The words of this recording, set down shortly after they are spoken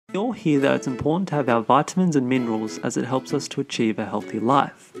We all hear that it's important to have our vitamins and minerals as it helps us to achieve a healthy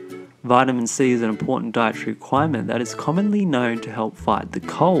life. Vitamin C is an important dietary requirement that is commonly known to help fight the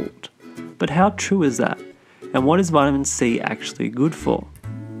cold. But how true is that? And what is vitamin C actually good for?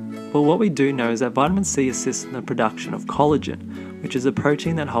 Well, what we do know is that vitamin C assists in the production of collagen, which is a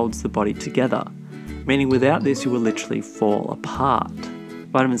protein that holds the body together, meaning without this you will literally fall apart.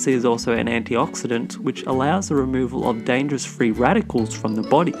 Vitamin C is also an antioxidant, which allows the removal of dangerous free radicals from the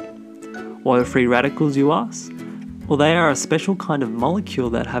body. What are free radicals, you ask? Well, they are a special kind of molecule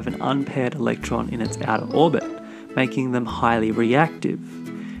that have an unpaired electron in its outer orbit, making them highly reactive.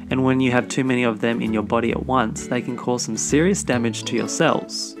 And when you have too many of them in your body at once, they can cause some serious damage to your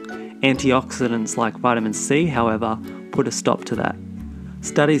cells. Antioxidants like vitamin C, however, put a stop to that.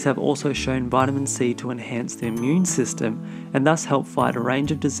 Studies have also shown vitamin C to enhance the immune system and thus help fight a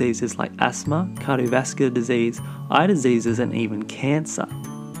range of diseases like asthma, cardiovascular disease, eye diseases, and even cancer.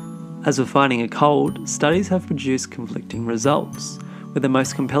 As for fighting a cold, studies have produced conflicting results, with the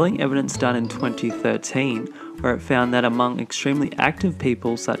most compelling evidence done in 2013, where it found that among extremely active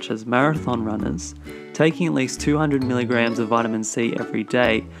people such as marathon runners, taking at least 200 milligrams of vitamin C every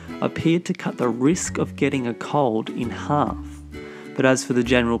day appeared to cut the risk of getting a cold in half. But as for the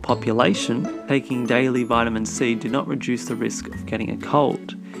general population, taking daily vitamin C did not reduce the risk of getting a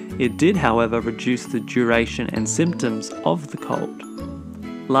cold. It did, however, reduce the duration and symptoms of the cold.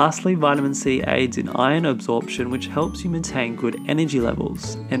 Lastly, vitamin C aids in iron absorption, which helps you maintain good energy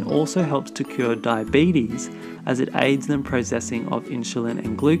levels and also helps to cure diabetes as it aids in the processing of insulin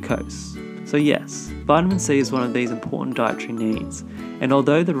and glucose. So yes, vitamin C is one of these important dietary needs, and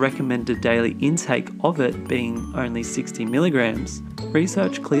although the recommended daily intake of it being only 60 milligrams,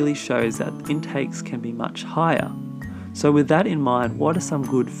 research clearly shows that intakes can be much higher. So with that in mind, what are some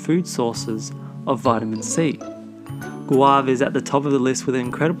good food sources of vitamin C? Guava is at the top of the list with an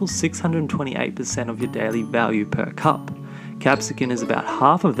incredible 628% of your daily value per cup. Capsicum is about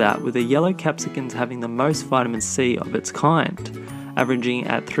half of that, with the yellow capsicums having the most vitamin C of its kind, averaging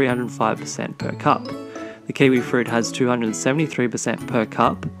at 305% per cup. The kiwi fruit has 273% per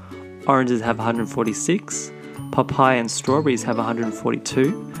cup, oranges have 146, papaya and strawberries have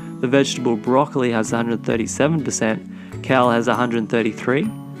 142, the vegetable broccoli has 137%, kale has 133,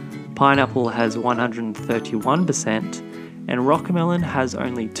 pineapple has 131%, and rockmelon has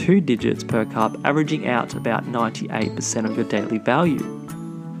only 2 digits per cup, averaging out about 98% of your daily value.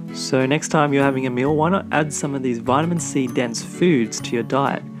 So next time you're having a meal, why not add some of these vitamin C dense foods to your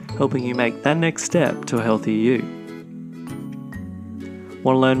diet, helping you make that next step to a healthier you.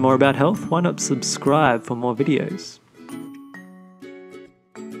 Want to learn more about health? Why not subscribe for more videos?